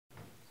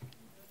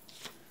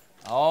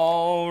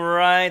All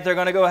right, they're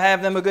going to go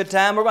have them a good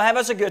time. We're going to have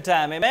us a good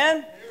time.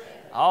 Amen?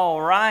 All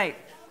right.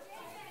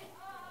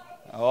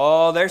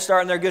 Oh, they're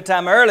starting their good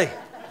time early.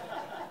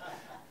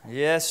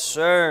 Yes,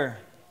 sir.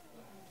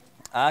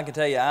 I can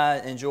tell you,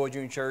 I enjoy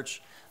Junior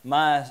Church.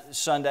 My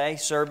Sunday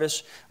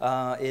service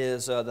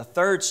is the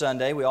third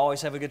Sunday. We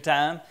always have a good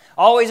time.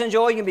 Always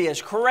enjoy. You can be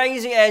as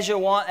crazy as you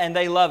want, and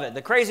they love it.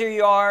 The crazier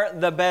you are,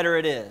 the better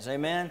it is.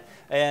 Amen?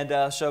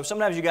 And so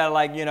sometimes you got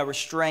to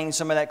restrain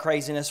some of that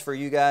craziness for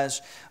you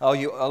guys.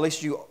 At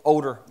least you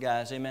older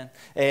guys. Amen?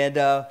 And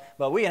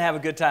but we can have a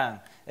good time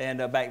and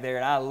back there.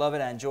 And I love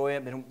it. I enjoy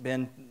it.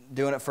 Been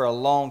doing it for a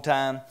long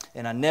time,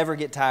 and I never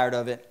get tired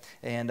of it.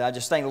 And I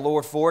just thank the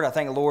Lord for it. I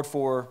thank the Lord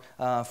for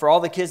all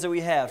the kids that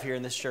we have here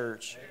in this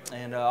church.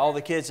 And all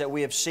the kids that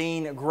we have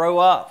seen grow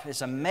up.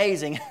 It's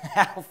amazing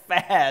how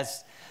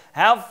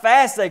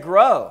fast they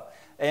grow.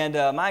 And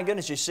my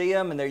goodness, you see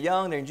them and they're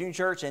young, they're in junior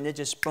church, and it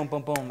just boom,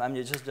 boom, boom. I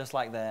mean, just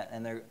like that.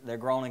 And they're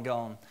grown and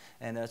gone.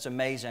 And it's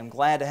amazing. I'm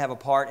glad to have a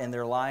part in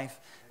their life,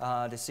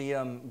 to see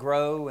them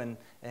grow. And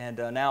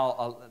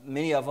now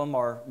many of them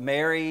are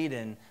married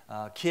and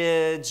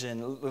kids.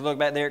 And look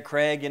back there at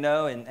Craig, and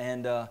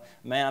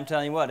man, I'm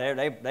telling you what,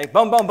 they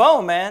boom, boom,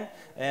 boom, man.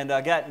 And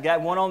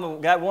got one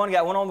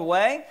on the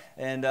way.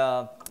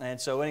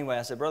 And so anyway,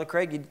 I said, Brother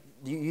Craig,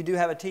 you do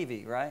have a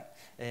TV, right?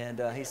 And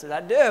he said,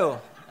 I do.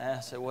 And I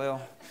said,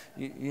 well,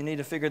 you need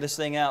to figure this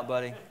thing out,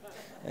 buddy.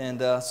 And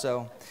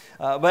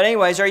but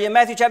anyways, are you in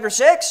Matthew chapter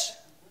 6?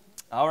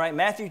 All right,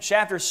 Matthew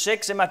chapter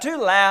 6. Am I too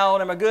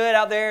loud? Am I good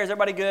out there? Is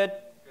everybody good?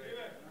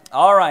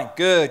 All right,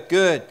 good.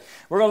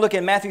 We're going to look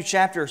at Matthew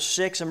chapter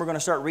 6, and we're going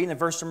to start reading at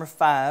verse number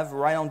 5,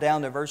 right on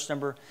down to verse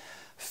number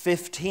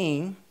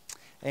 15.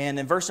 And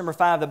in verse number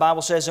 5, the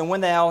Bible says, And when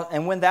thou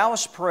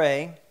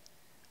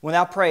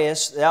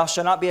prayest, thou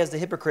shalt not be as the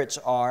hypocrites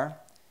are,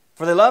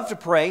 for they love to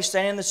pray,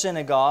 standing in the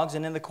synagogues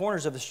and in the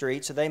corners of the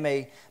streets, that they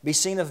may be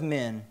seen of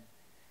men.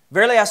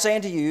 Verily I say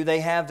unto you, they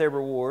have their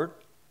reward.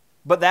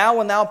 But thou,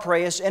 when thou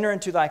prayest, enter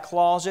into thy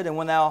closet, and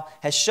when thou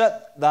hast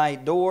shut thy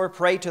door,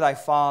 pray to thy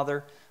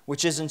Father,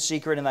 which is in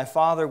secret, and thy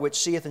Father, which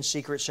seeth in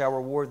secret, shall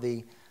reward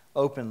thee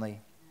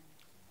openly.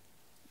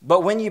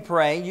 But when you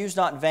pray, use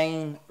not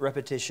vain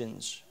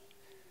repetitions,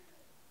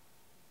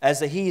 as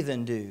the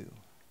heathen do.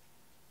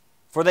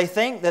 For they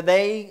think that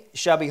they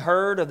shall be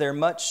heard of their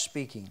much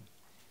speaking.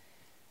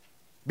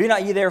 Be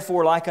not ye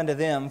therefore like unto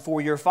them, for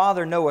your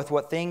Father knoweth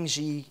what things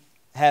ye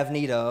have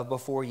need of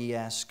before ye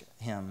ask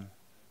Him.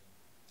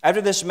 After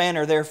this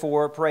manner,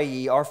 therefore, pray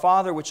ye, Our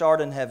Father which art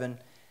in heaven,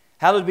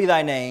 hallowed be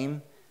thy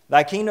name.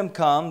 Thy kingdom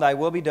come, thy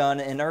will be done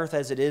in earth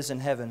as it is in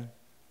heaven.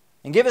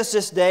 And give us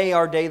this day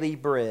our daily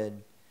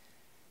bread.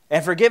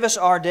 And forgive us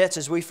our debts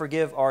as we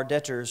forgive our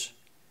debtors.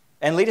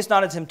 And lead us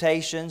not into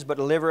temptations, but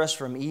deliver us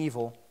from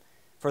evil.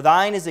 For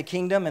thine is the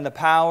kingdom and the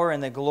power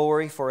and the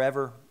glory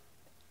forever.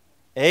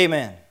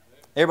 Amen.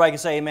 Everybody can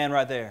say amen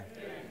right there.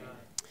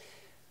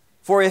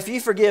 For if ye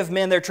forgive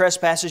men their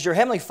trespasses, your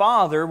heavenly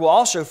Father will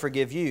also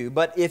forgive you.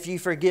 But if ye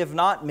forgive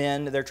not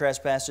men their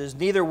trespasses,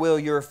 neither will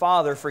your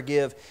Father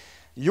forgive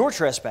your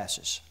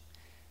trespasses.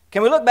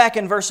 Can we look back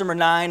in verse number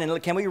 9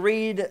 and can we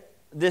read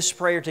this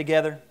prayer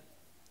together?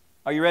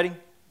 Are you ready?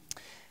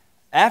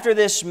 After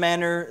this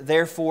manner,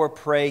 therefore,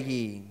 pray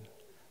ye,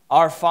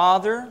 Our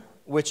Father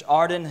which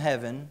art in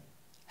heaven,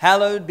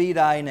 hallowed be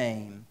thy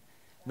name.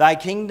 Thy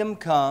kingdom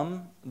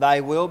come, thy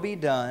will be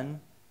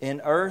done, in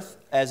earth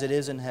as it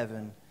is in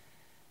heaven.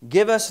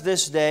 Give us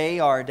this day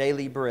our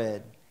daily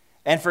bread,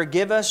 and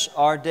forgive us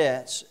our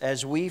debts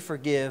as we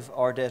forgive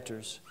our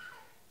debtors.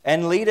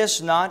 And lead us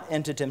not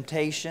into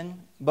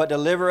temptation, but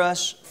deliver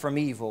us from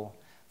evil.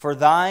 For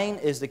thine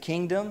is the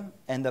kingdom,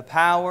 and the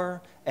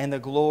power, and the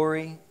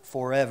glory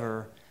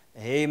forever.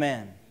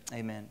 Amen.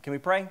 Amen. Can we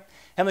pray?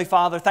 Heavenly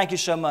Father, thank you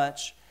so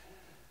much,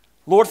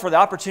 Lord, for the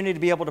opportunity to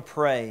be able to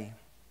pray.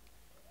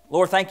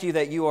 Lord, thank you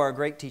that you are a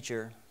great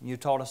teacher. You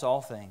taught us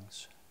all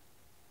things.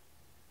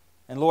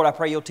 And Lord, I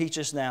pray you'll teach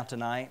us now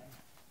tonight.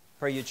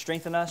 Pray you'd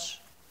strengthen us.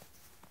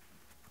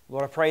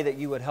 Lord, I pray that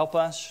you would help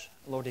us,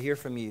 Lord, to hear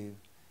from you.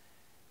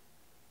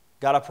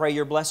 God, I pray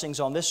your blessings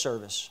on this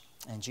service.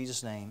 In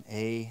Jesus' name,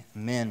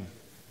 amen.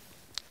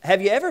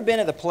 Have you ever been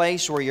at the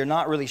place where you're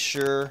not really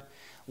sure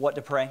what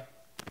to pray?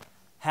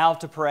 How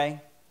to pray?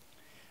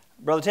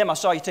 Brother Tim, I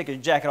saw you take your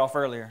jacket off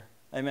earlier.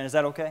 Amen. Is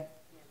that okay?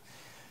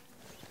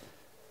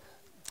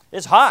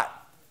 It's hot.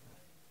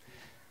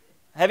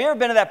 Have you ever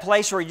been to that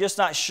place where you're just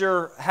not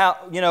sure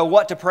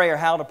what to pray or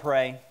how to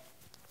pray?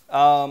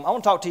 I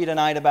want to talk to you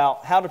tonight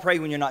about how to pray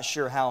when you're not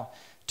sure how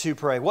to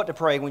pray. What to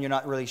pray when you're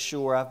not really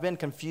sure. I've been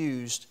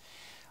confused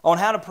on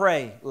how to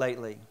pray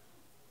lately.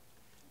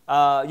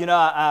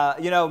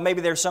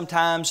 Maybe there's some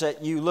times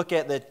that you look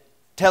at the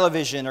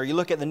television or you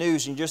look at the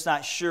news and you're just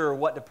not sure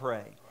what to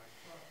pray.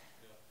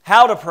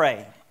 How to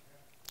pray.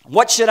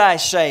 What should I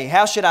say?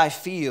 How should I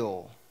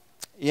feel?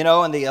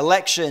 And the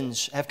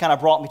elections have kind of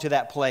brought me to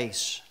that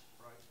place.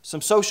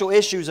 Some social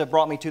issues have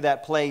brought me to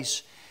that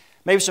place.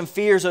 Maybe some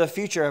fears of the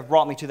future have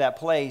brought me to that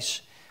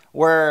place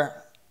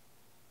where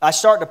I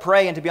start to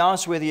pray, and to be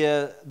honest with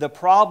you, the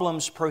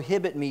problems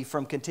prohibit me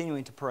from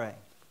continuing to pray.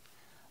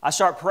 I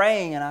start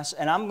praying, and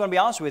I'm going to be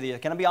honest with you.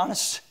 Can I be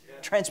honest? Yeah.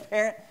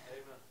 Transparent?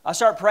 Amen. I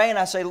start praying, and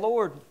I say,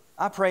 Lord,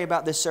 I pray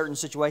about this certain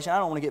situation. I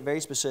don't want to get very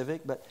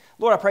specific, but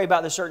Lord, I pray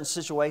about this certain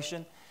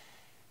situation.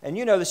 And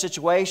you know the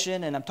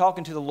situation, and I'm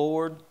talking to the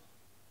Lord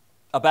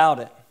about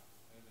it.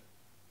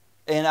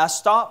 And I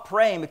stop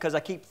praying because I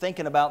keep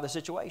thinking about the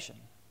situation.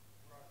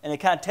 And it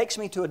kind of takes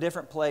me to a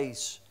different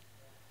place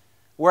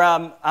where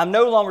I'm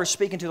no longer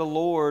speaking to the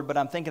Lord, but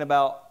I'm thinking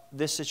about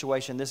this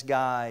situation, this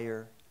guy,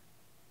 or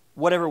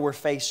whatever we're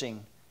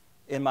facing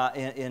in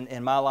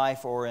my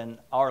life or in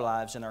our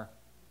lives, in our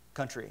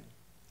country.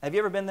 Have you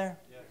ever been there?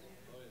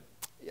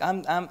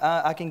 Yes.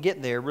 I can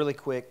get there really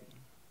quick.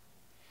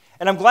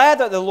 And I'm glad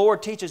that the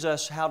Lord teaches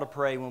us how to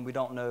pray when we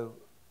don't know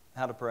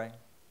how to pray.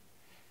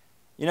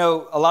 You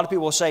know, a lot of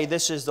people will say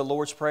this is the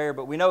Lord's Prayer,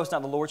 but we know it's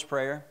not the Lord's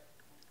Prayer.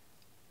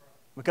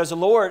 Because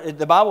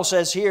the Bible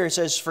says here, it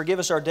says, forgive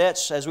us our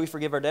debts as we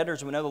forgive our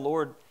debtors. And we know the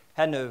Lord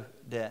had no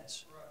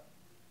debts.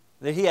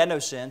 That He had no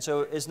sin.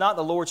 So it's not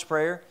the Lord's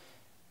Prayer.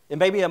 It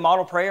may be a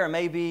model prayer. It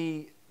may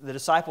be the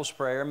disciples'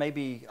 prayer. It may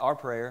be our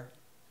prayer,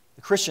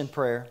 the Christian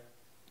prayer.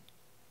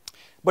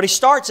 But He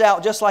starts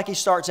out just like He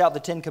starts out the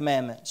Ten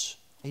Commandments.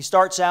 He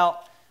starts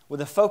out with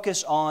a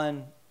focus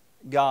on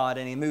God,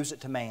 and He moves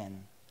it to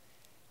man.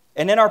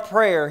 And in our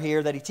prayer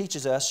here that He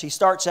teaches us, He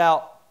starts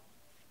out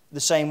the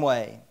same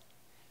way.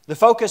 The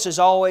focus is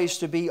always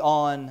to be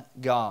on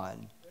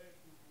God.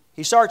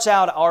 He starts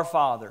out, Our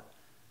Father,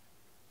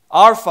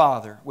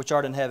 which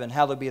art in heaven,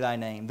 hallowed be Thy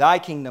name. Thy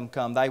kingdom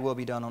come, Thy will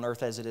be done on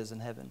earth as it is in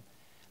heaven.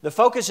 The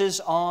focus is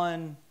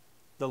on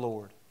the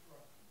Lord.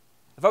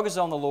 The focus is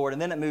on the Lord,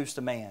 and then it moves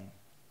to man.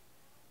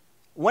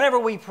 Whenever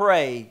we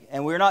pray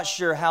and we're not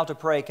sure how to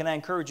pray, can I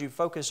encourage you,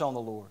 focus on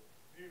the Lord.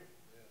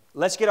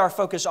 Let's get our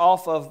focus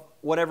off of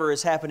whatever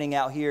is happening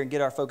out here and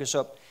get our focus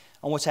up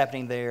on what's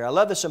happening there. I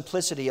love the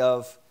simplicity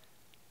of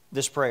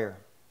this prayer.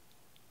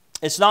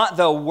 It's not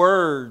the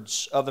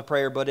words of the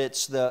prayer, but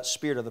it's the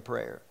spirit of the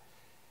prayer.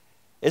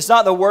 It's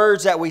not the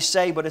words that we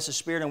say, but it's the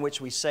spirit in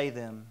which we say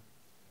them.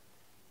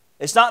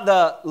 It's not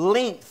the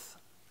length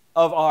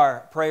of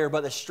our prayer,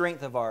 but the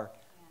strength of our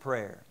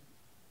prayer.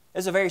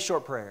 It's a very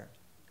short prayer.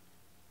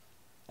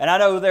 And I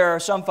know there are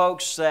some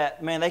folks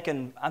that, man,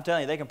 I'm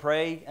telling you, they can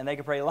pray and they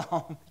can pray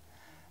long.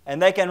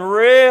 And they can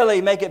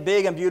really make it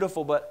big and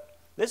beautiful, but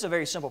this is a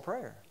very simple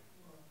prayer.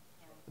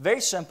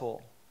 Very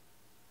simple.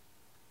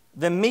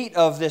 The meat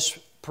of this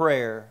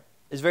prayer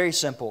is very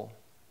simple.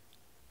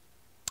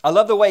 I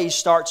love the way he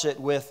starts it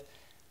with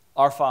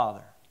our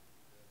Father.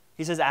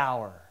 He says,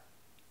 our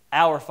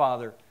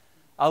Father.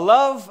 I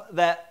love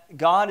that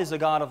God is the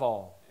God of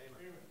all.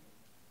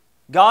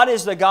 God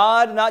is the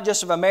God not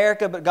just of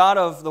America, but God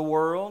of the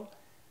world.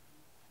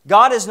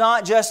 God is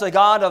not just the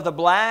God of the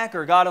black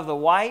or God of the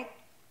white.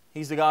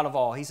 He's the God of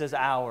all. He says,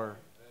 our.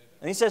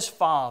 And He says,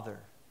 Father.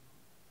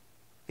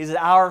 He says,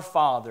 our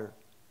Father.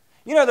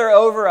 You know, there are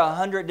over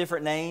 100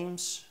 different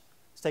names.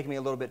 It's taking me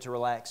a little bit to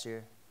relax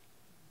here.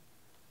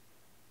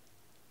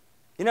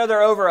 You know, there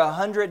are over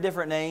 100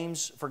 different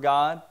names for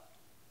God.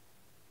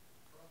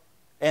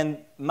 And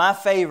my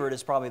favorite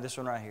is probably this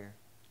one right here.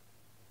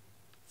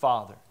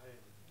 Father.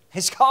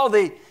 He's called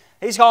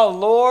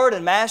Lord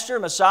and Master,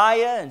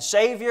 Messiah and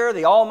Savior,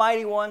 the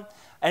Almighty One.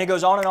 And it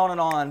goes on and on and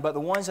on. But the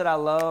ones that I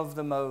love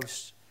the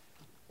most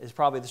is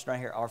probably this right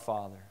here, our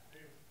Father.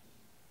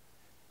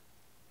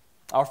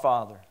 Our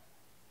Father.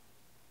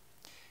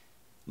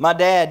 My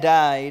dad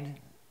died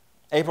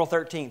April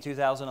 13,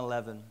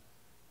 2011.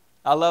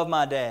 I love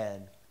my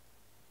dad.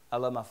 I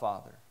love my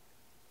father.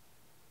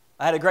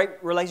 I had a great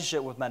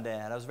relationship with my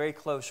dad. I was very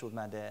close with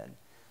my dad.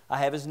 I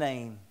have his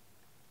name.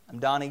 I'm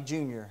Donnie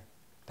Jr.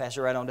 Pass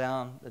it right on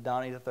down to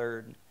Donnie the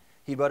third.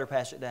 He better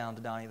pass it down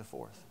to Donnie the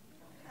fourth.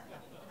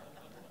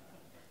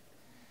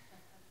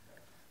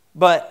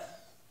 But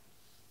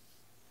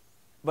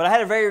I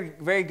had a very,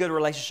 very good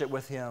relationship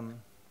with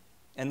him.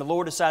 And the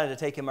Lord decided to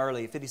take him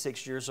early,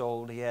 56 years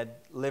old. He had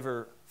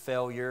liver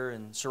failure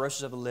and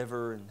cirrhosis of the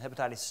liver and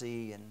hepatitis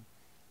C. And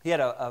he had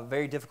a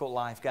very difficult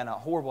life. Got in a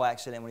horrible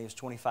accident when he was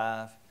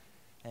 25.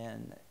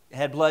 And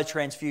had blood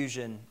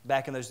transfusion.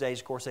 Back in those days,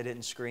 of course, they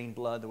didn't screen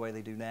blood the way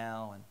they do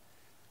now. And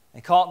he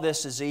caught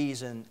this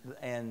disease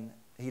and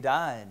he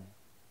died.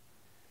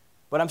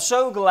 But I'm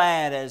so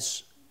glad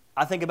as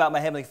I think about my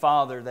Heavenly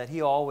Father that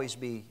He'll always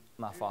be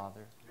my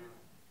Father.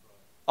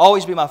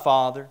 Always be my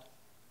Father.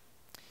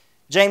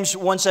 James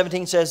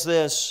 1:17 says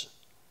this,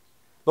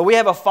 but we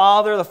have a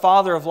Father, the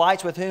Father of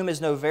lights, with whom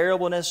is no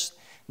variableness,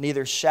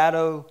 neither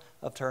shadow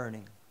of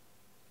turning.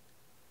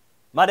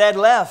 My dad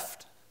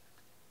left.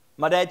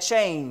 My dad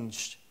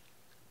changed.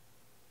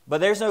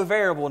 But there's no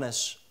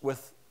variableness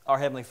with our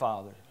Heavenly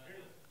Father.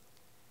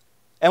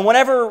 And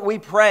whenever we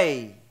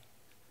pray,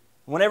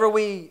 whenever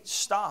we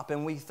stop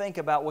and we think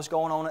about what's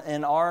going on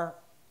in our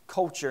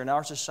culture, in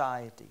our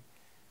society,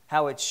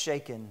 how it's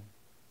shaken,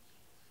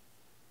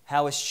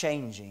 how it's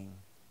changing,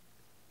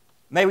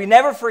 may we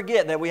never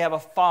forget that we have a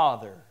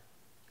Father,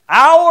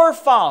 our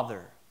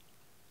Father,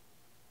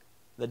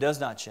 that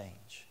does not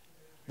change,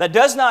 that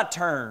does not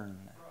turn.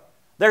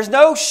 There's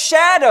no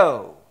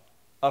shadow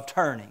of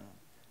turning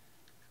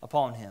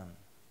upon Him.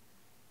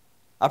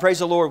 I praise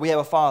the Lord, we have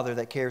a Father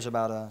that cares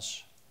about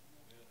us.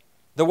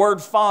 The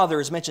word Father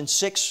is mentioned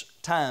 6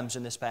 times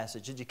in this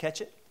passage. Did you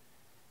catch it?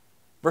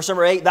 Verse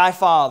number 8, Thy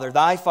Father,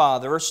 Thy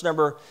Father. Verse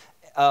number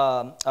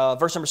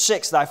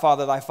 6, Thy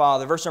Father, Thy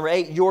Father. Verse number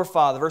 8, Your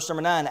Father. Verse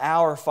number 9,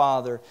 Our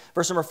Father.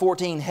 Verse number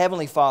 14,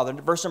 Heavenly Father.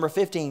 Verse number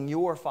 15,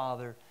 Your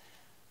Father.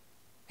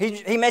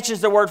 He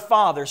mentions the word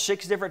Father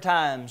 6 different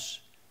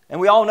times. And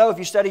we all know, if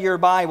you study your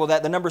Bible,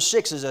 that the number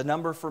 6 is a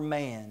number for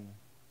man.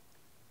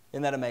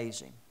 Isn't that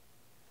amazing?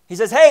 He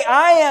says, hey,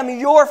 I am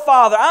your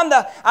Father.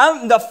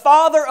 I'm the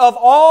Father of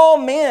all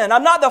men.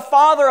 I'm not the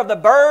Father of the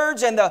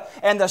birds and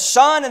the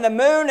sun and the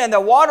moon and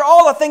the water,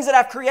 all the things that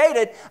I've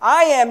created.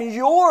 I am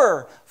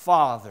your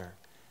Father.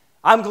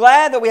 I'm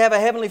glad that we have a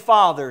Heavenly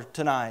Father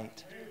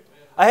tonight.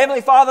 A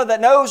Heavenly Father that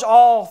knows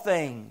all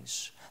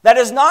things, that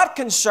is not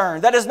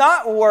concerned, that is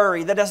not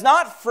worried, that is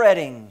not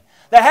fretting,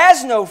 that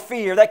has no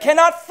fear, that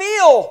cannot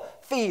feel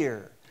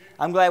fear.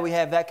 I'm glad we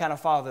have that kind of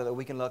Father that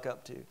we can look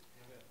up to.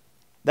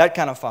 That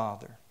kind of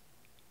Father.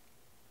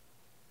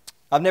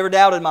 I've never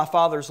doubted my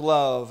Father's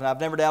love, and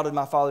I've never doubted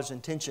my Father's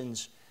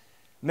intentions.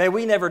 May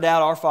we never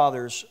doubt our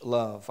Father's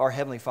love, our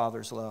Heavenly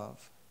Father's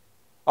love,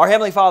 our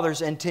Heavenly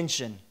Father's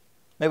intention.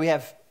 May we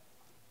have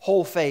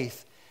whole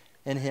faith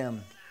in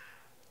Him.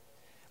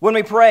 When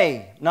we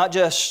pray, not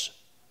just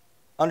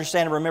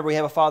understand and remember we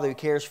have a Father who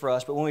cares for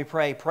us, but when we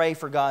pray, pray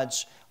for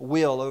God's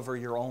will over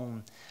your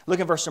own.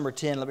 Look at verse number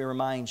 10, let me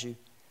remind you.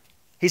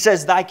 He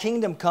says, Thy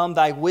kingdom come,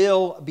 Thy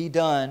will be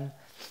done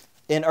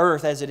in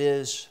earth as it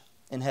is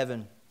in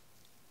heaven.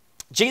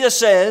 Jesus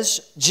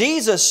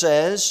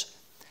says,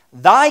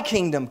 Thy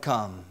kingdom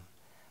come,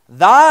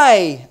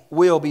 Thy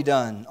will be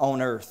done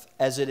on earth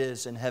as it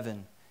is in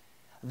heaven.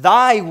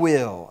 Thy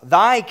will,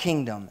 Thy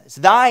kingdom, it's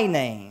Thy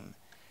name.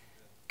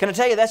 Can I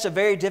tell you that's a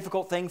very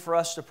difficult thing for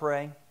us to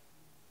pray?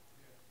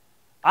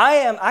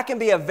 I can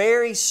be a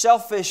very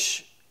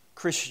selfish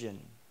Christian.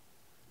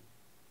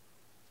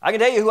 I can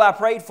tell you who I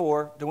prayed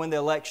for to win the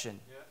election.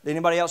 Did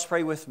anybody else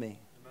pray with me?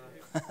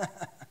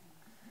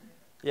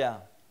 Yeah.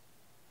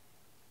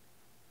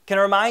 Can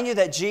I remind you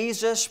that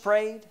Jesus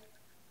prayed?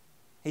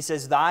 He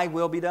says, Thy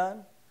will be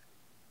done.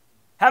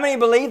 How many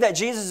believe that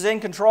Jesus is in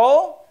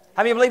control?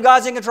 How many believe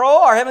God's in control?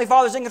 Our Heavenly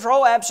Father's in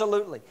control?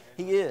 Absolutely.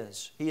 He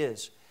is. He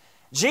is.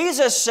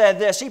 Jesus said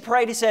this. He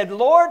prayed. He said,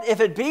 Lord, if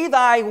it be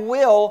Thy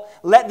will,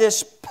 let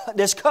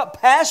this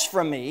cup pass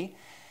from me.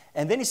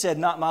 And then He said,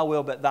 not my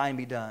will, but Thine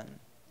be done.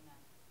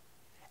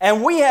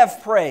 And we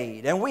have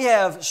prayed, and we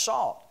have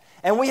sought,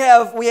 and we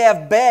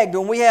have begged,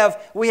 and we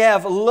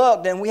have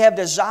looked, and we have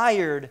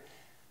desired.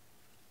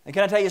 And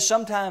can I tell you,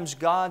 sometimes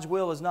God's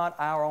will is not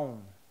our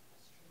own.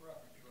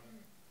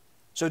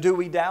 So do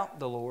we doubt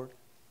the Lord?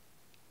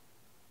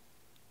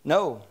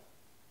 No.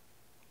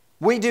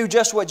 We do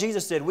just what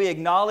Jesus did. We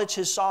acknowledge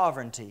His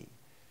sovereignty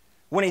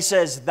when He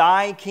says,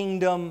 Thy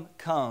kingdom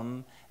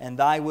come and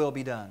Thy will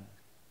be done.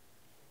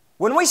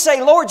 When we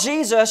say, Lord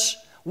Jesus,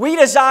 we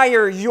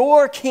desire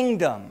Your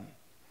kingdom.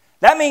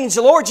 That means,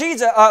 Lord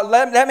Jesus,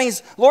 that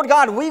means, Lord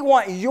God, we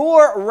want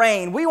Your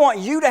reign. We want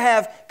You to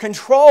have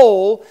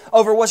control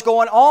over what's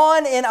going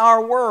on in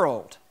our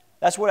world.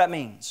 That's what that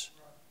means.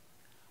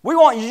 We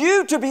want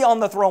You to be on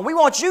the throne. We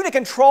want You to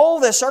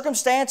control the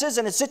circumstances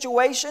and the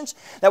situations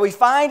that we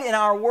find in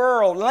our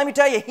world. And let me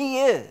tell you, He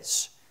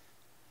is.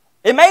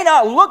 It may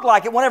not look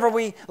like it whenever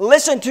we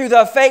listen to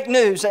the fake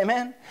news,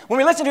 amen? When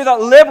we listen to the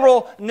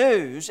liberal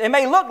news, it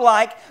may look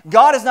like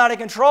God is not in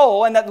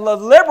control and that the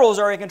liberals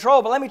are in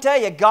control, but let me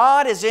tell you,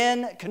 God is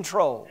in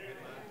control.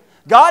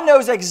 God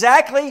knows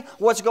exactly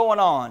what's going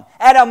on.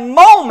 At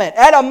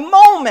a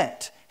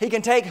moment, He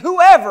can take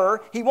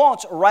whoever He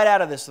wants right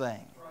out of this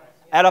thing.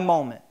 At a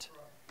moment.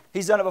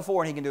 He's done it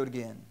before and He can do it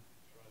again.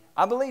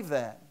 I believe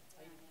that.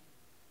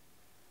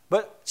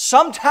 But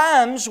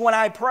sometimes when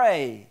I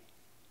pray,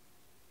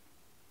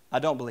 I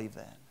don't believe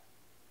that.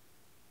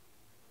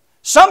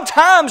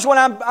 Sometimes when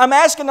I'm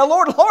asking the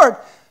Lord,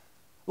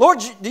 Lord,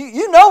 do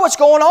you know what's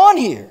going on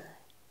here?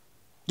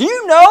 Do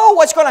you know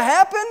what's going to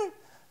happen?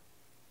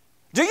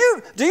 Do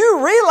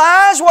you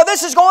realize what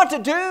this is going to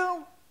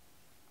do?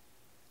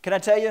 Can I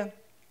tell you,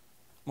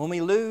 when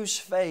we lose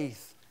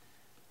faith,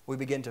 we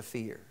begin to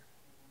fear.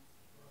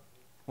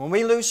 When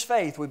we lose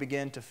faith, we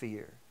begin to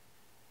fear.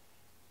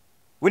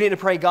 We need to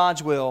pray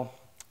God's will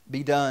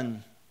be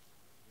done.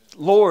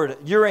 Lord,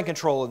 You're in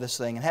control of this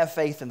thing, and have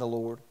faith in the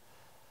Lord.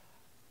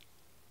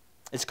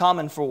 It's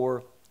common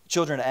for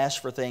children to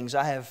ask for things.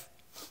 I have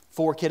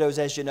 4 kiddos,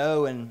 as you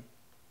know, and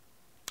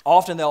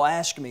often they'll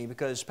ask me,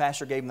 because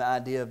Pastor gave them the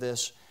idea of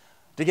this,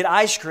 to get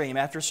ice cream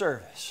after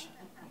service.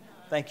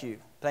 Thank you.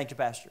 Thank you,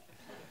 Pastor.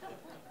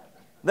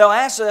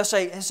 They'll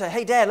say,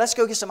 hey, Dad, let's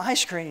go get some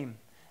ice cream.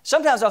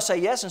 Sometimes I'll say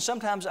yes, and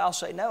sometimes I'll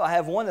say no. I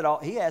have one that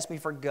he asked me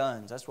for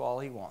guns. That's all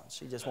he wants.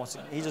 He just wants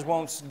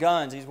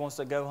guns. He wants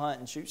to go hunt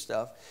and shoot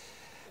stuff.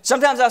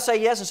 Sometimes I'll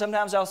say yes, and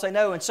sometimes I'll say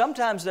no. And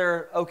sometimes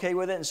they're okay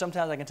with it, and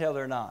sometimes I can tell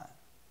they're not.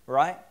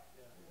 Right?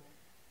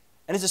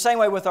 And it's the same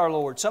way with our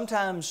Lord.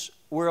 Sometimes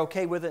we're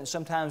okay with it and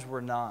sometimes we're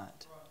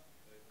not.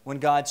 When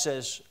God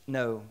says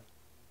no.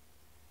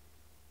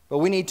 But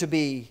we need to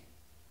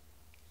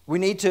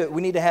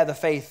have the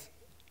faith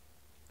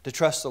to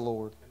trust the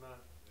Lord.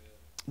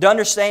 To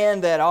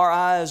understand that our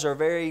eyes are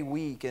very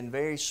weak and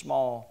very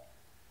small.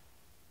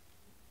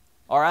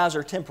 Our eyes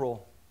are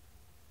temporal.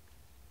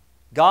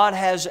 God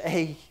has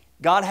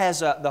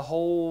the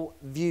whole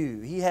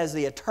view. He has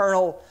the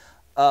eternal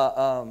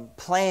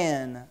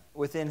plan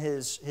within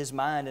His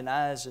mind and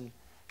eyes. And I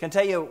can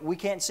tell you, we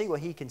can't see what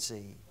He can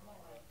see.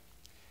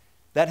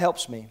 That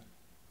helps me.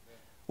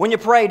 When you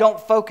pray, don't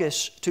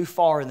focus too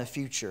far in the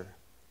future.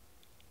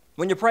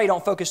 When you pray,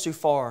 don't focus too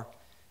far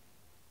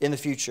in the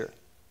future.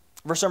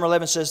 Verse number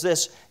 11 says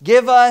this,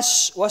 give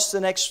us, what's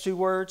the next two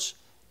words?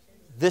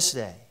 This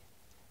day.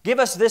 Give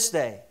us this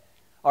day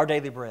our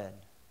daily bread.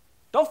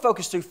 Don't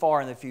focus too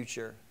far in the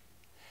future.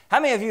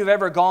 How many of you have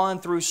ever gone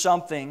through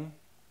something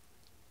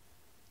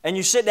and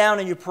you sit down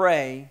and you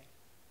pray,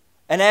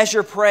 and as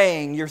you're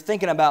praying, you're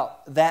thinking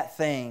about that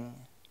thing,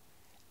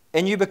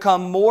 and you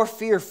become more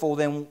fearful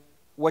than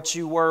what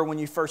you were when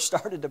you first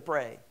started to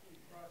pray?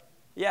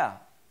 Yeah.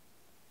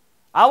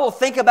 I will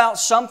think about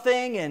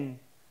something and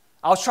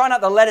I'll try not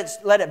to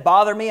let it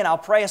bother me, and I'll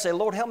pray and say,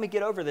 Lord, help me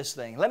get over this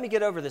thing. Let me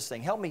get over this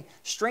thing. Help me,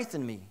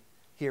 strengthen me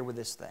here with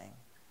this thing.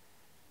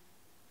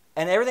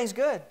 And everything's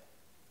good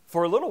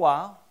for a little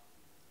while.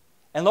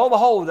 And lo and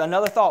behold,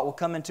 another thought will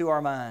come into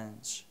our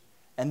minds.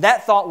 And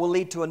that thought will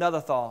lead to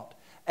another thought.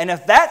 And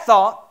if that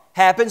thought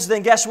happens,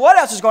 then guess what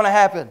else is going to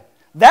happen?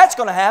 That's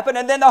going to happen,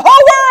 and then the whole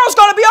world's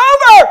going to be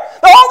over.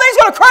 The whole thing's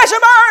going to crash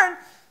and burn.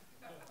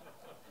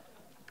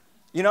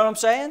 You know what I'm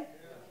saying?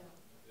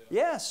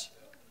 Yes.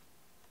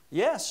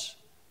 Yes.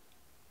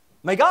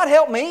 May God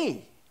help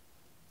me.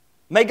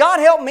 May God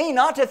help me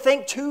not to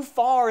think too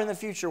far in the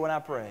future when I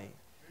pray.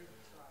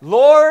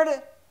 Lord,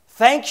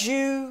 thank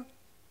you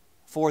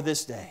for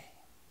this day.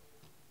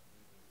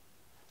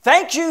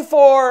 Thank you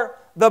for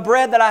the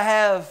bread that I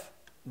have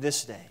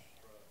this day.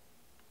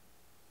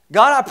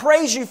 God, I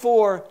praise you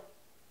for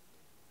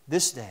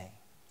this day,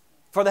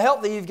 for the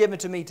help that you've given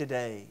to me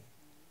today.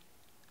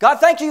 God,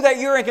 thank you that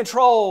you're in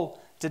control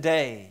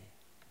today.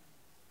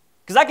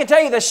 Because I can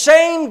tell you the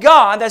same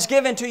God that's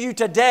given to you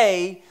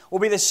today will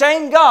be the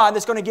same God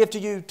that's going to give to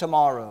you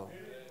tomorrow.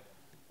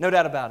 No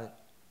doubt about it.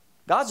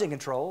 God's in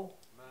control.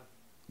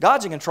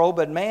 God's in control,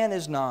 but man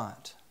is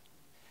not.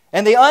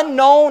 And the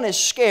unknown is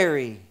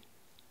scary.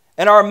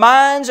 And our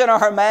minds and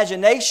our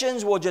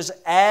imaginations will just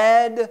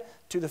add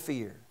to the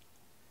fear.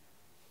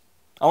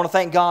 I want to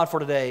thank God for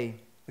today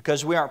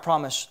because we aren't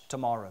promised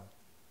tomorrow.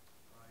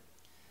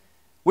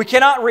 We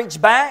cannot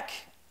reach back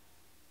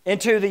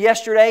into the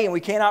yesterday, and we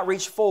cannot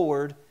reach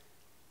forward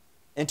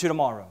into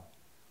tomorrow.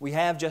 We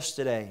have just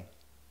today.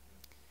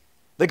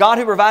 The God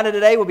who provided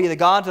today will be the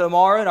God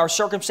tomorrow, and our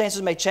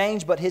circumstances may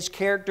change, but His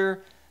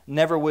character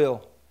never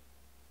will.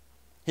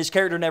 His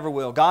character never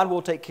will. God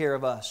will take care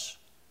of us.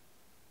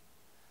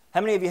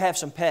 How many of you have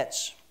some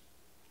pets?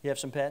 You have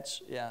some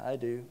pets? Yeah, I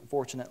do,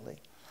 unfortunately.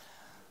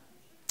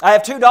 I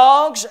have 2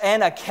 dogs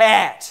and a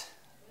cat.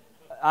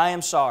 I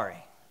am sorry.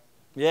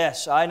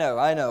 Yes, I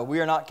know.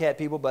 We are not cat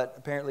people, but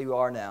apparently we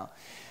are now.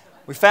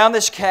 We found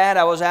this cat.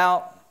 I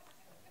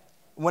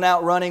went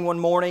out running one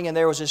morning, and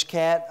there was this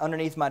cat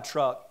underneath my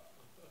truck.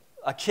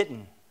 A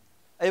kitten.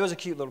 It was a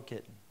cute little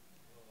kitten.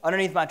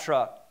 Underneath my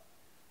truck.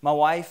 My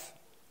wife,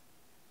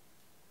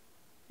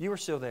 you were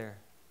still there.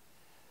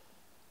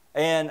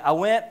 And I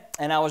went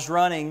and I was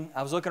running.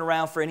 I was looking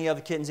around for any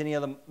other kittens.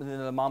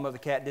 The mom of the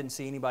cat didn't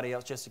see anybody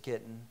else, just a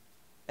kitten.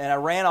 And I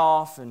ran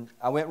off and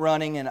I went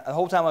running. And the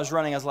whole time I was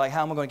running, I was like,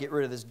 how am I going to get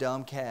rid of this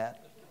dumb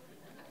cat?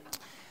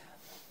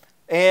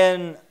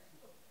 And,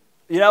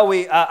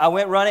 I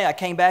went running. I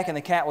came back and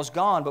the cat was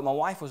gone, but my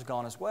wife was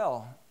gone as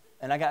well.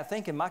 And I got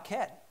thinking, my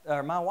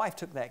wife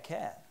took that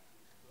cat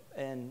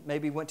and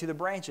maybe went to the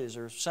branches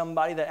or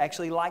somebody that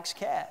actually likes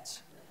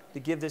cats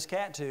to give this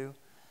cat to,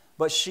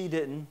 but she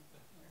didn't.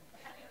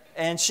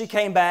 And she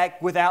came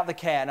back without the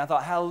cat. And I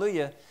thought,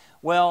 hallelujah.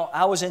 Well,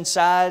 I was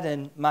inside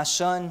and my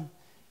son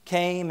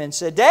came and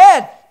said,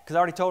 Dad, because I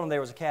already told him there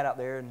was a cat out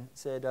there, and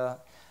said,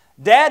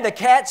 Dad, the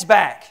cat's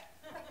back.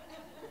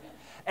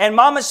 And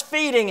Mama's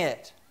feeding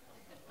it.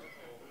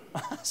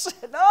 I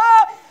said, no.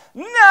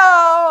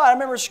 I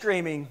remember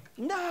screaming,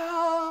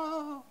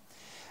 no.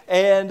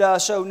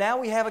 And so now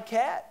we have a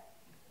cat.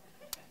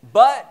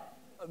 But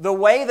the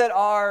way that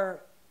our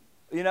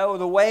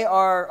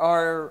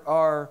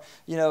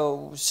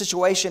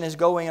situation is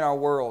going in our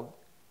world,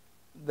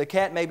 the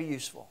cat may be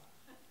useful.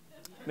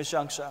 Miss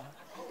Youngso,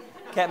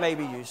 cat may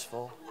be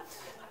useful.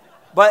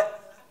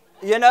 But,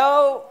 even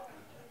though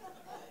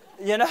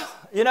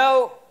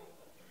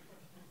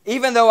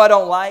I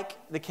don't like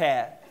the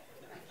cat,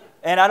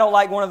 and I don't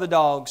like one of the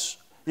dogs,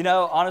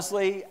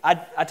 honestly,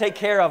 I take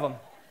care of them.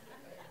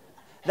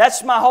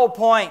 That's my whole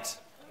point.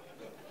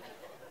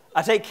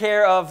 I take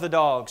care of the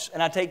dogs,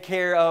 and I take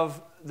care of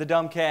the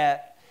dumb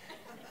cat.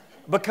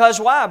 Because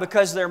why?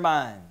 Because they're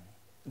mine.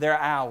 They're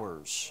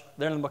ours.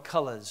 They're the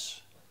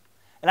McCulloughs.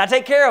 And I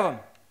take care of them.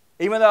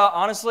 even though,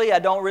 honestly, I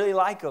don't really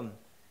like them.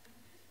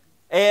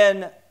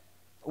 And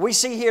we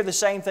see here the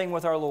same thing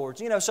with our Lords.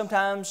 You know,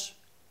 sometimes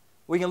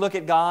we can look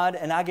at God,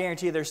 and I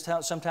guarantee you there's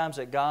sometimes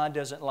that God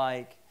doesn't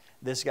like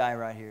this guy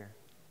right here.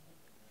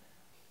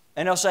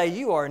 And they'll say,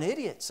 you are an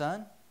idiot,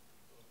 son.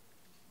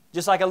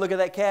 Just like I look at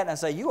that cat and I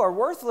say, you are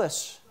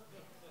worthless.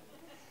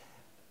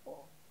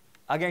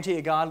 I guarantee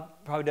you God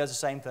probably does the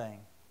same thing.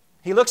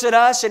 He looks at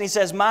us and He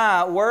says,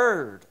 my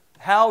word,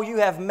 how you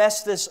have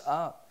messed this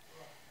up.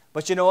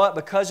 But you know what?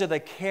 Because of the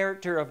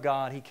character of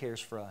God, He cares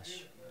for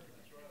us.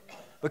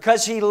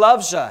 Because He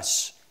loves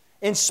us,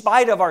 in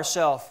spite of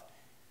ourselves,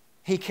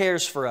 He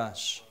cares for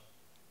us.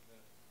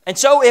 And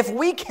so if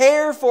we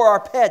care for our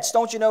pets,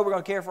 don't you know we're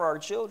going to care for our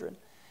children?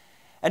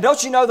 And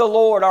don't you know the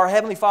Lord, our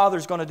Heavenly Father,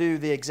 is going to do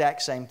the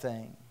exact same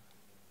thing?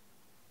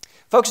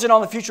 Focusing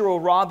on the future will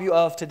rob you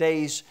of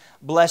today's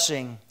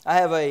blessing. I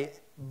have a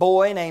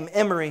boy named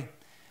Emery.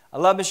 I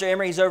love Mr.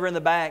 Emery. He's over in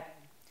the back.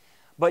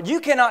 But you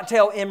cannot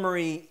tell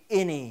Emery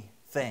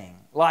anything.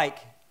 Like,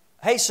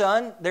 hey,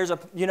 son,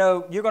 you're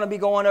going to be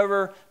going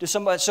over to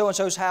somebody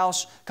so-and-so's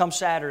house come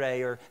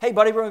Saturday. Or, hey,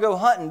 buddy, we're going to go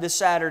hunting this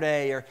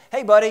Saturday. Or,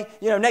 hey, buddy,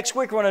 next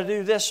week we're going to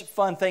do this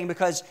fun thing.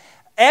 Because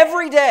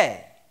every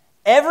day,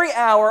 every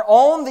hour,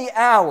 on the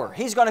hour,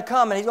 he's going to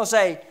come and he's going to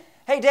say,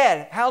 hey,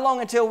 Dad, how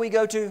long until we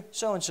go to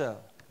so-and-so?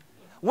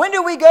 When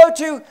do we go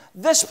to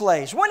this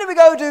place? When do we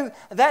go to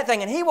that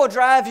thing? And he will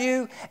drive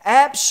you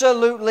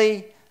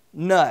absolutely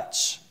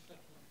nuts.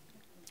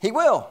 He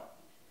will.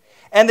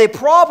 And the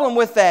problem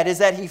with that is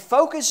that he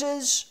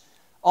focuses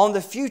on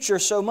the future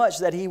so much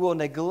that he will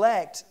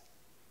neglect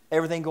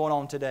everything going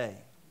on today.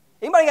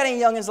 Anybody got any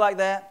youngins like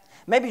that?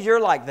 Maybe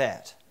you're like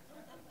that.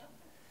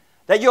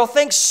 That you'll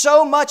think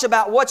so much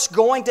about what's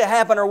going to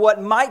happen or what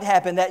might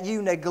happen that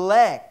you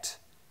neglect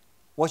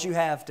what you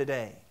have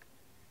today.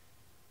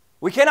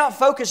 We cannot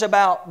focus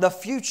about the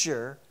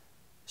future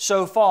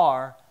so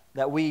far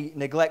that we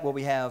neglect what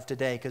we have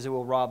today because it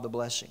will rob the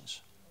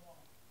blessings.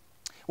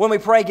 When we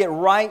pray, get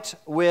right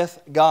with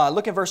God.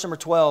 Look at verse number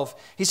 12.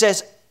 He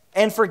says,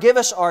 and forgive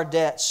us our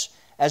debts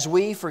as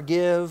we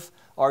forgive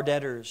our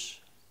debtors.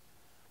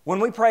 When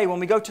we pray, when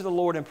we go to the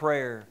Lord in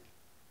prayer,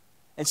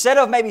 instead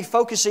of maybe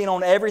focusing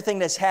on everything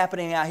that's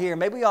happening out here,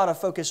 maybe we ought to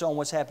focus on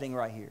what's happening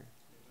right here.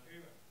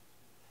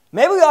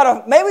 Maybe we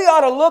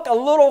ought to look a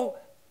little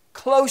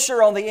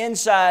closer on the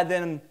inside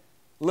than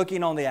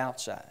looking on the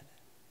outside.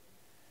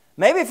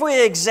 Maybe if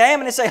we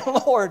examine and say,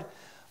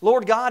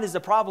 Lord God, is the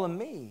problem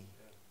me?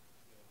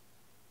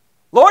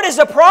 Lord, is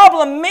the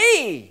problem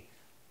me?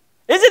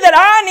 Is it that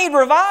I need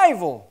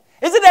revival?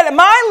 Is it that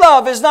my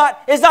love is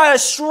not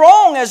as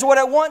strong as what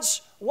it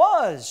once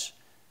was?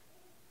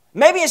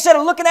 Maybe instead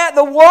of looking at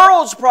the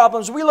world's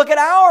problems, we look at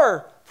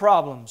our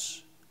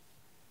problems.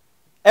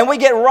 And we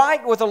get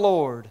right with the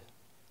Lord.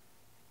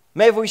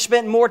 Maybe we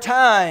spent more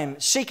time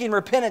seeking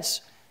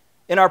repentance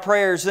in our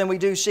prayers than we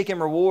do seeking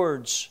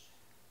rewards,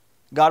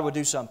 God would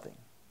do something.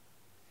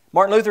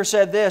 Martin Luther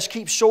said this,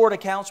 keep short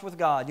accounts with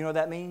God. You know what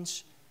that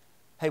means?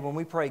 Hey, when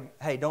we pray,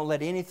 don't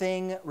let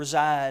anything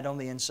reside on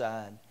the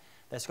inside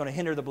that's going to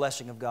hinder the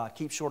blessing of God.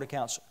 Keep short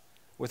accounts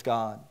with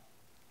God.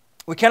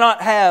 We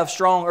cannot have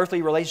strong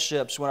earthly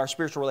relationships when our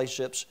spiritual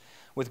relationships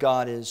with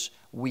God is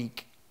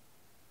weak.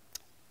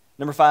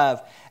 Number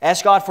 5,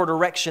 ask God for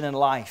direction in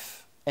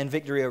life and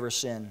victory over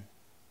sin.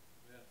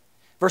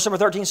 Verse number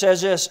 13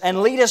 says this,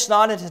 and lead us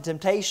not into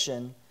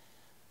temptation,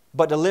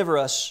 but deliver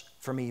us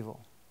from evil.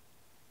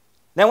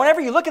 Now,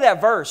 whenever you look at that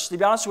verse, to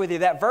be honest with you,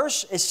 that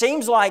verse, it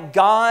seems like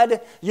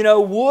God,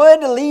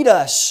 would lead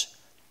us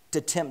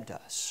to tempt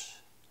us.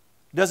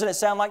 Doesn't it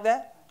sound like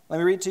that? Let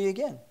me read it to you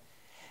again.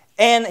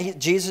 And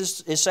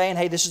Jesus is saying,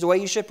 hey, this is the way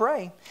you should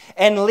pray.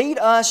 And lead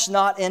us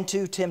not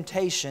into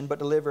temptation, but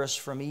deliver us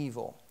from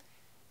evil.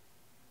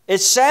 It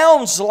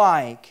sounds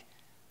like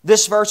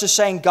this verse is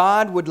saying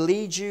God would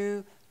lead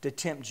you to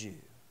tempt you.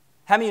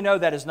 How many of you know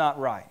that is not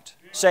right?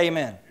 Say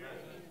amen.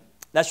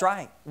 That's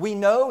right. We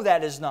know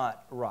that is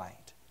not right.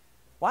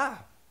 Why?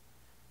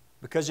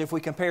 Because if we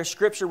compare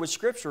Scripture with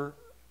Scripture,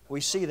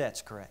 we see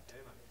that's correct.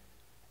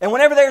 And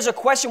whenever there's a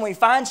question, we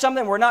find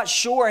something we're not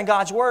sure in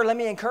God's Word, let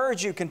me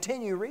encourage you,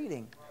 continue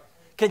reading.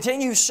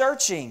 Continue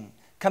searching.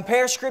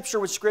 Compare Scripture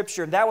with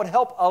Scripture. That would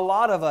help a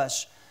lot of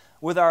us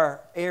with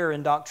our error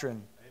in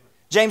doctrine.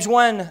 James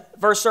 1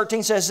 verse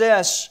 13 says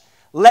this,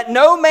 let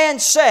no man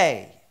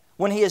say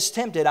when he is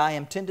tempted, I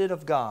am tempted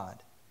of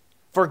God.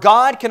 For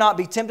God cannot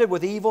be tempted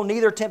with evil,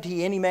 neither tempt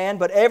He any man,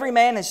 but every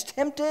man is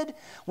tempted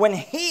when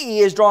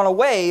he is drawn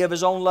away of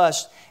his own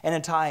lust and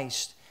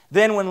enticed.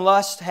 Then when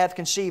lust hath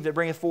conceived, it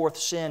bringeth forth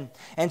sin.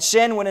 And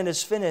sin, when it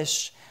is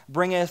finished,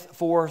 bringeth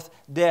forth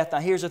death. Now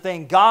here's the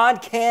thing.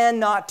 God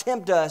cannot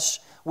tempt us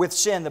with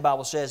sin, the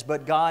Bible says,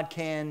 but God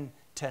can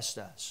test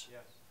us.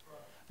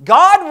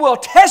 God will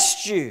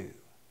test you,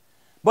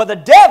 but the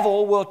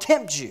devil will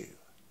tempt you.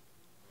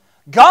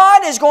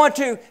 God is going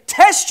to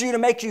test you to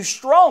make you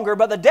stronger,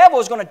 but the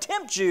devil is going to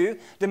tempt you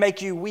to make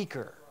you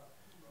weaker.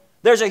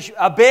 There's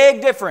a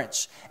big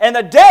difference. And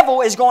the devil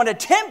is going to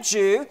tempt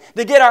you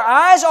to get our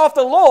eyes off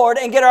the Lord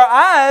and get our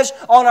eyes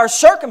on our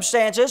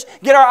circumstances,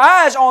 get our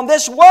eyes on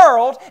this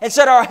world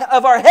instead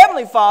of our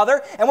Heavenly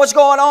Father and what's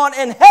going on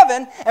in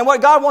heaven and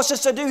what God wants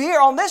us to do here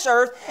on this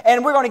earth.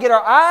 And we're going to get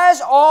our eyes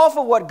off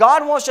of what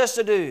God wants us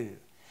to do.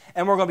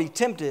 And we're going to be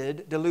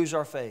tempted to lose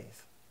our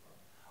faith.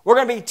 We're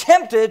going to be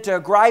tempted to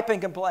gripe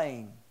and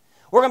complain.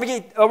 We're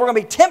going to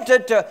be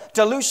tempted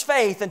to lose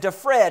faith and to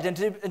fret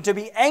and to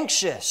be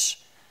anxious,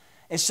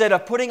 instead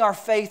of putting our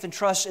faith and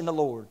trust in the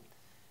Lord.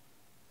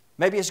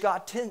 Maybe it's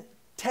God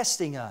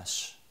testing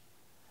us.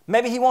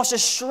 Maybe He wants to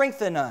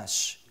strengthen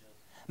us.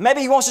 Maybe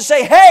He wants to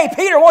say, hey,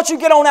 Peter, why don't you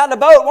get on out in the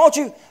boat? Why don't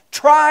you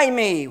try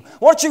me?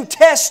 Why don't you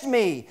test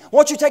me? Why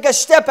don't you take a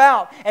step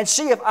out and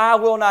see if I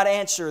will not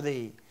answer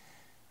thee?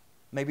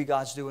 Maybe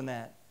God's doing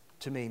that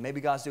to me.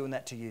 Maybe God's doing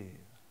that to you.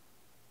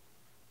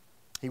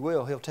 He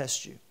will. He'll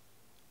test you.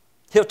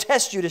 He'll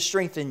test you to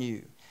strengthen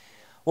you.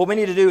 What we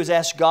need to do is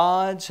ask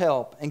God's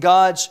help and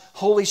God's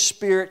Holy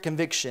Spirit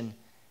conviction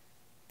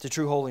to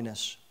true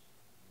holiness.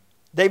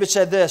 David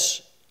said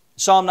this,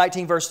 Psalm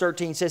 19 verse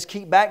 13 says,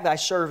 keep back thy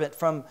servant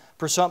from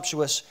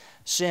presumptuous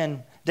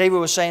sin. David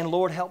was saying,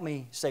 Lord, help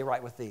me stay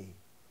right with thee.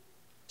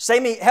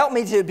 Help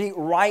me to be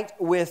right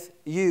with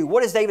you.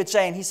 What is David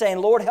saying? He's saying,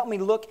 Lord, help me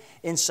look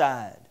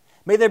inside.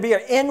 May there be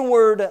an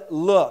inward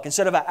look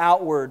instead of an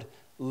outward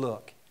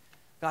look.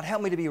 God,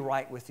 help me to be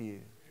right with you.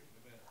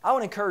 I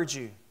would encourage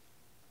you.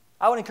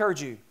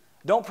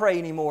 Don't pray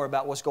anymore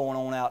about what's going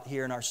on out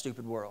here in our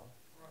stupid world.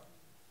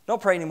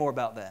 Don't pray anymore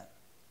about that.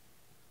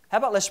 How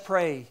about let's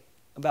pray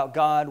about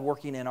God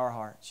working in our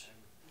hearts?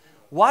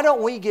 Why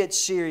don't we get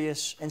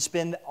serious and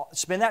spend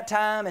that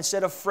time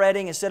instead of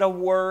fretting, instead of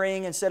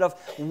worrying, instead of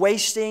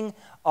wasting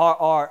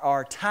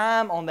our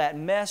time on that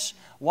mess?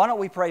 Why don't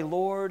we pray,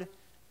 Lord,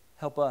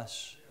 help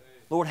us.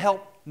 Lord,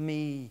 help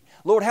me.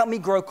 Lord, help me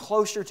grow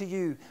closer to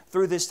you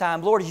through this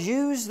time. Lord,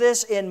 use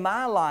this in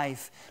my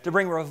life to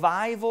bring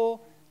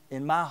revival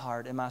in my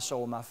heart, in my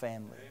soul, in my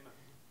family.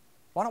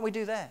 Why don't we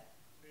do that?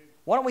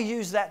 Why don't we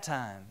use that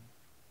time?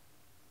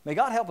 May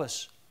God help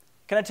us.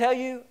 Can I tell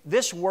you,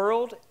 this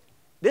world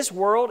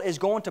is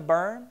going to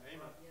burn.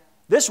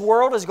 This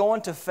world is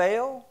going to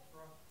fail.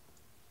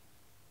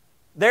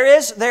 There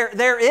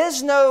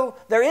is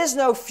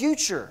no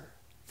future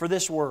for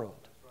this world.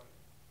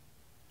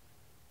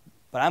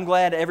 But I'm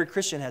glad every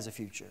Christian has a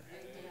future.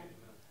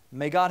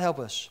 May God help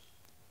us.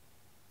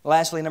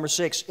 Lastly, number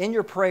 6, in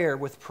your prayer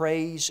with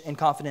praise and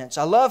confidence.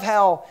 I love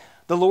how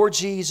the Lord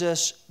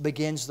Jesus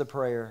begins the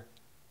prayer.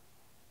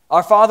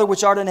 Our Father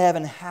which art in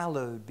heaven,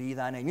 hallowed be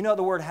thy name. You know what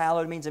the word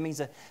hallowed means? It means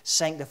to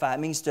sanctify. It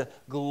means to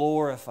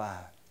glorify.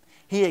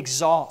 He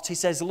exalts. He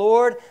says,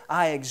 Lord,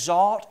 I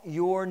exalt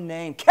your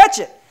name. Catch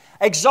it.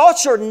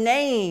 Exalt your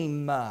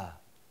name.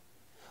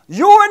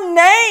 Your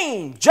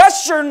name,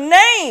 just your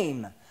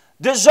name,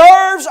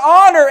 deserves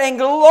honor and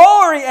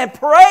glory and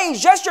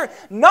praise.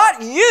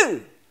 Not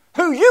you,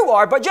 who you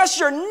are, but just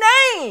your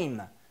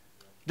name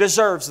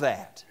deserves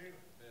that.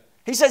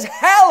 He says,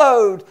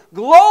 hallowed,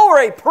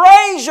 glory,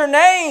 praise your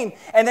name.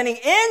 And then he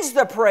ends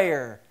the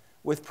prayer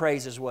with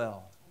praise as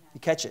well. You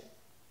catch it?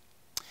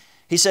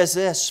 He says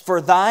this,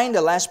 for thine,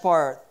 the last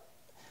part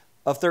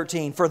of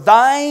 13, for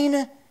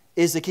thine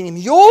is the kingdom.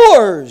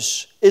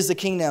 Yours is the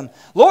kingdom.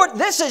 Lord,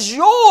 this is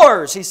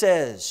yours, he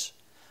says.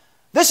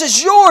 This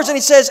is yours. And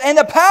he says, and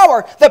the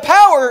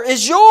power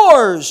is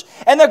yours.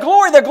 And the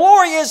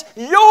glory is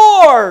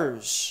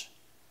yours.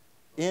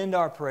 End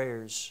our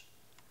prayers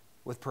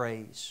with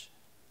praise.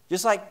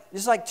 Just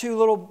like two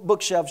little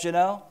bookshelves, you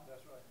know.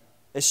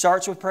 It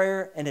starts with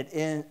prayer and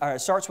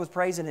it starts with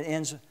praise and it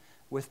ends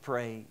with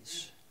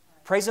praise.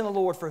 Praising the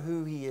Lord for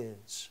who He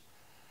is.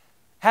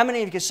 How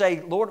many of you can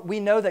say, Lord, we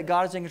know that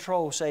God is in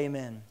control? Say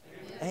amen.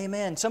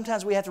 Amen.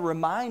 Sometimes we have to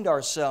remind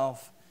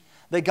ourselves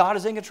that God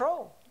is in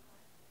control.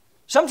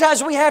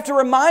 Sometimes we have to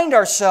remind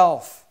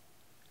ourselves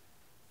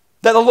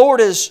that the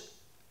Lord has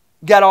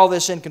got all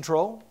this in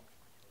control.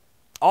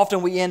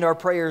 Often we end our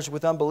prayers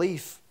with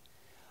unbelief.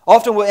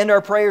 Often we'll end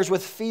our prayers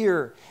with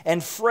fear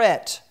and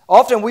fret.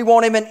 Often we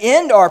won't even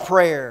end our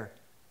prayer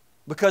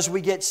because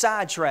we get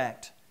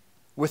sidetracked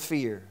with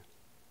fear.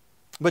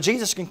 But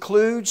Jesus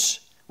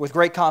concludes with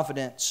great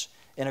confidence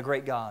in a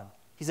great God.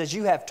 He says,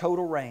 you have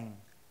total reign.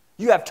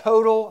 You have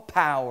total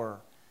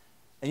power.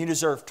 And you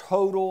deserve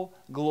total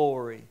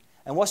glory.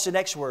 And what's the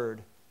next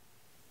word?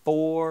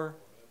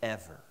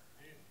 Forever.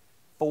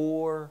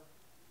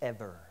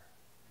 Forever.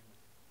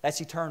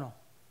 That's eternal.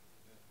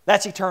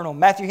 That's eternal.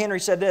 Matthew Henry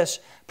said this,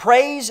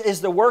 praise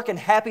is the work and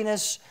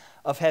happiness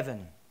of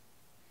heaven.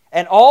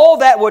 And all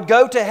that would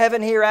go to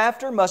heaven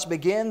hereafter must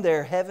begin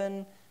their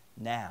heaven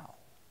now.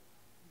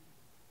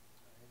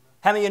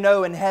 How many of you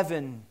know in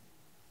heaven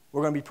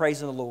we're going to be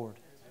praising the Lord?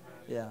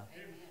 Yeah.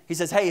 He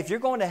says, hey, if you're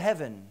going to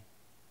heaven,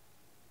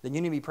 then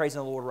you need to be praising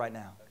the Lord right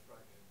now.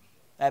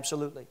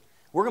 Absolutely.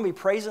 We're going to be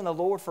praising the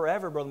Lord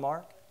forever, Brother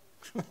Mark.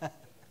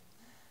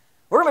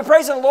 We're going to be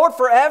praising the Lord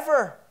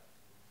forever.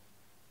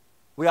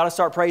 We ought to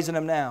start praising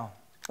Him now.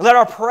 Let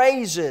our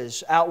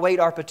praises outweigh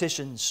our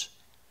petitions.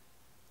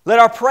 Let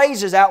our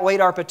praises outweigh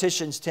our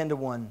petitions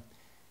 10-1.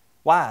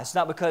 Why? It's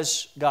not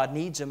because God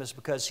needs them, it's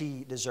because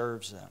He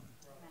deserves them.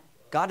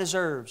 God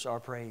deserves our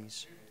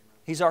praise.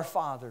 He's our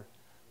Father.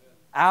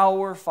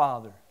 Our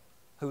Father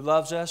who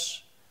loves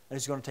us and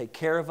is going to take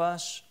care of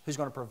us, who's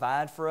going to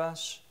provide for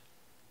us.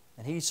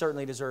 And He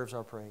certainly deserves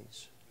our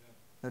praise.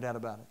 No doubt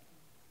about it.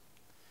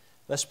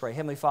 Let's pray.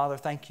 Heavenly Father,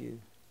 thank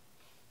You.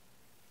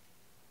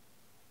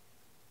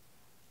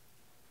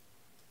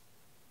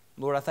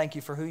 Lord, I thank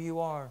You for who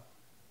You are.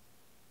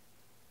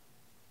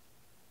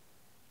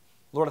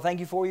 Lord, I thank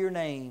You for Your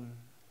name.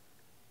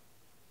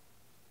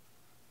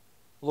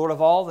 Lord,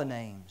 of all the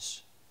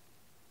names.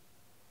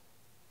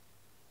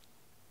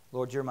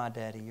 Lord, You're my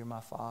daddy. You're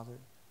my Father.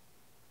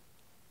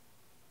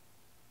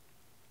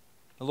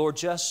 Lord,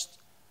 just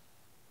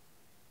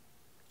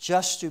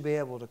to be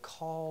able to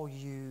call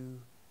You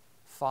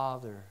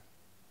Father,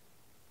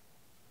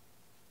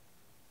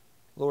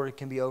 Lord, it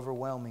can be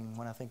overwhelming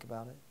when I think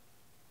about it.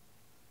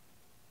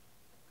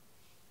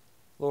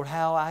 Lord,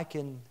 how I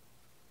can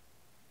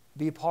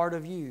be a part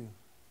of You,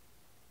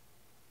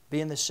 be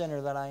in the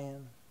center that I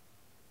am.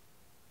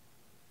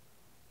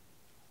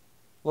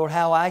 Lord,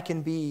 how I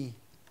can be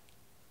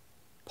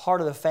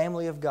part of the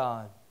family of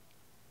God.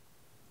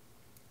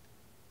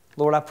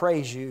 Lord, I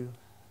praise You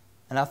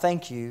and I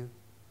thank You.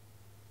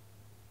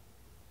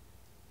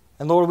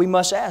 And Lord, we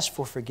must ask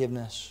for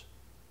forgiveness.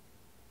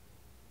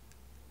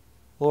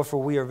 Lord,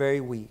 for we are very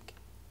weak.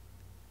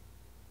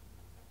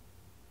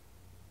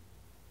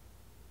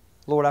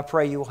 Lord, I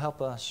pray You will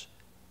help us.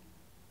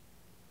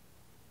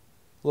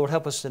 Lord,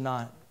 help us to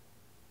not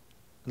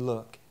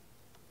look.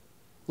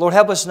 Lord,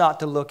 help us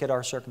not to look at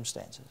our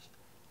circumstances.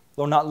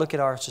 Lord, not look at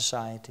our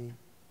society.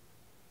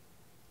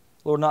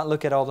 Lord, not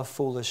look at all the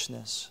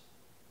foolishness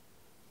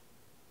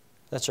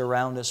that's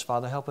around us.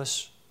 Father, help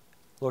us,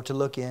 Lord, to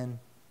look in.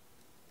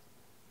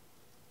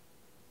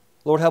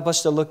 Lord, help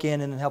us to look in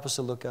and help us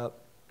to look up.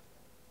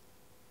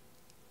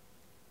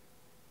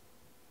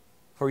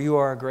 For You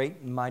are a great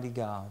and mighty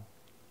God.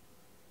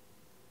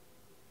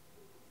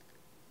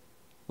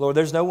 Lord,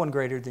 there's no one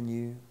greater than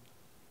You.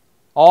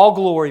 All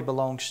glory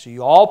belongs to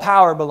You. All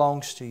power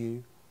belongs to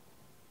You.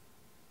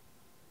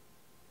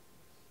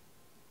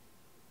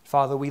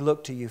 Father, we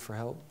look to You for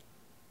help.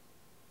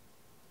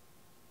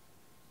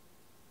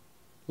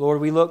 Lord,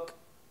 we look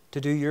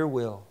to do Your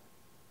will.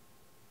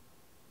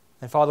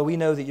 And Father, we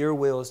know that Your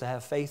will is to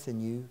have faith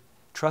in You,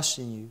 trust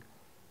in You,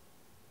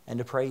 and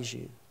to praise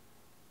You.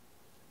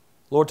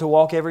 Lord, to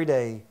walk every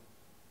day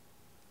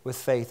with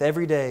faith,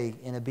 every day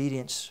in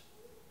obedience,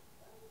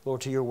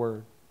 Lord, to Your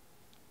word.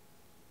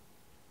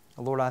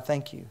 Lord, I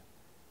thank You,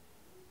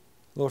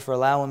 Lord, for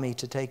allowing me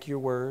to take Your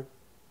word.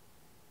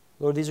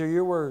 Lord, these are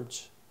Your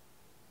words,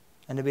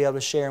 and to be able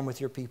to share them with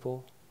Your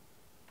people.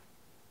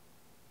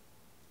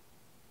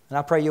 And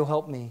I pray You'll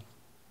help me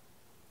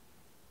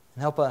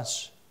and help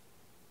us,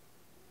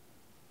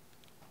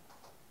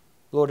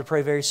 Lord, to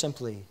pray very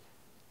simply,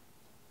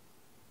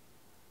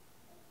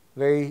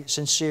 very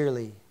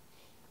sincerely.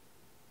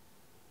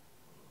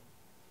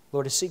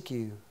 Lord, to seek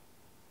You,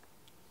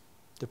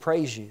 to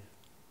praise You.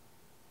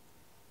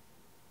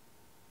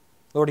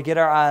 Lord, to get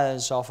our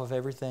eyes off of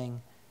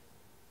everything,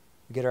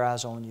 to get our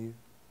eyes on You.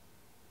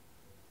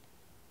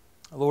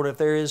 Lord, if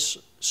there is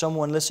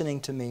someone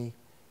listening to me,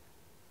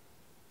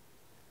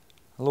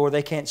 Lord,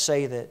 they can't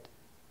say that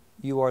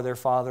You are their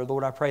Father.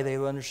 Lord, I pray they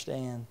will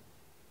understand,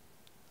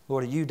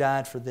 Lord, that You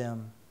died for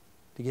them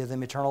to give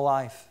them eternal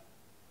life.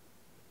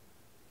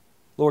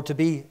 Lord, to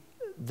be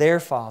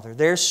their Father,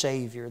 their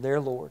Savior, their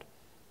Lord.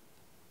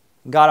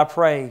 God, I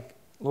pray,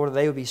 Lord, that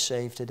they would be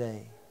saved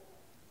today.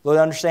 Lord,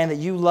 understand that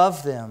You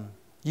love them.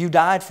 You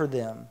died for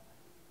them.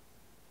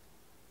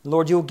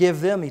 Lord, You'll give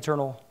them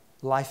eternal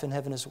life in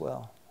heaven as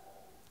well.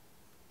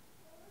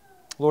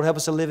 Lord, help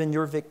us to live in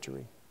Your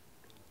victory.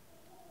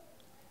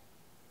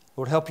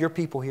 Lord, help Your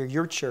people here,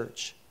 Your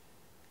church.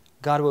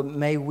 God,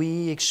 may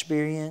we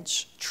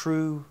experience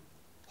true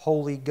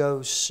Holy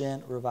Ghost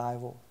sent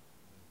revival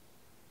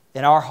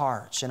in our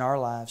hearts, in our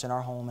lives, in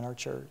our home, in our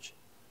church.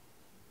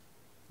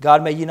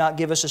 God, may You not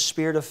give us a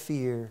spirit of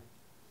fear.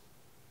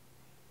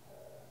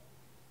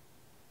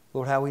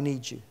 Lord, how we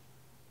need You.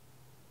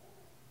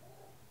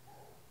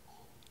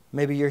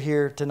 Maybe you're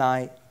here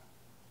tonight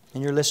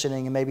and you're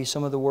listening, and maybe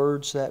some of the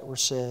words that were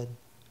said,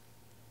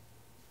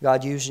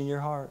 God used in your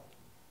heart.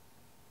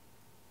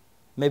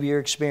 Maybe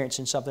you're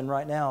experiencing something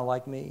right now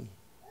like me,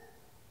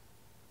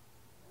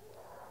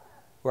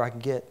 where I can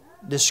get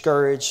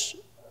discouraged.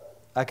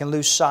 I can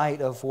lose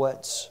sight of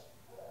what's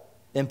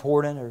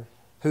important or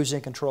who's in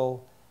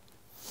control.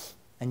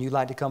 And you'd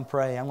like to come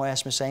pray. I'm going to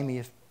ask Miss Amy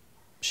if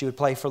she would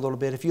play for a little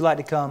bit. If you'd like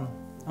to come,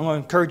 I'm going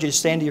to encourage you to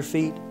stand to your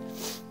feet.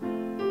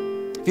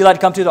 If you'd like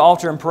to come to the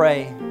altar and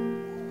pray,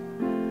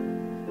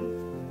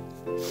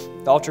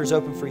 the altar is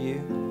open for you.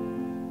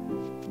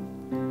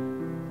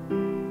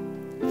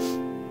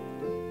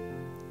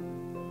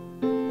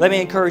 Let me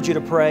encourage you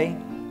to pray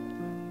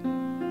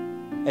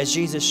as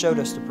Jesus showed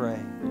us to pray.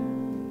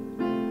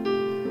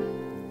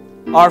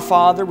 Our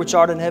Father, which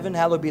art in heaven,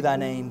 hallowed be Thy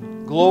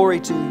name. Glory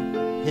to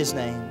His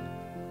name.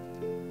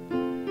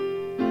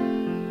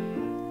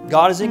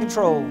 God is in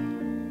control.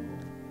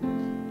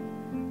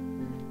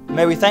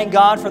 May we thank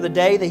God for the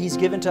day that He's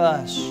given to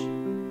us.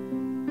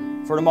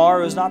 For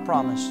tomorrow is not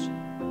promised.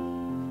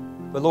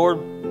 But Lord,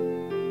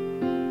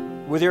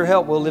 with Your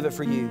help, we'll live it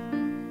for You.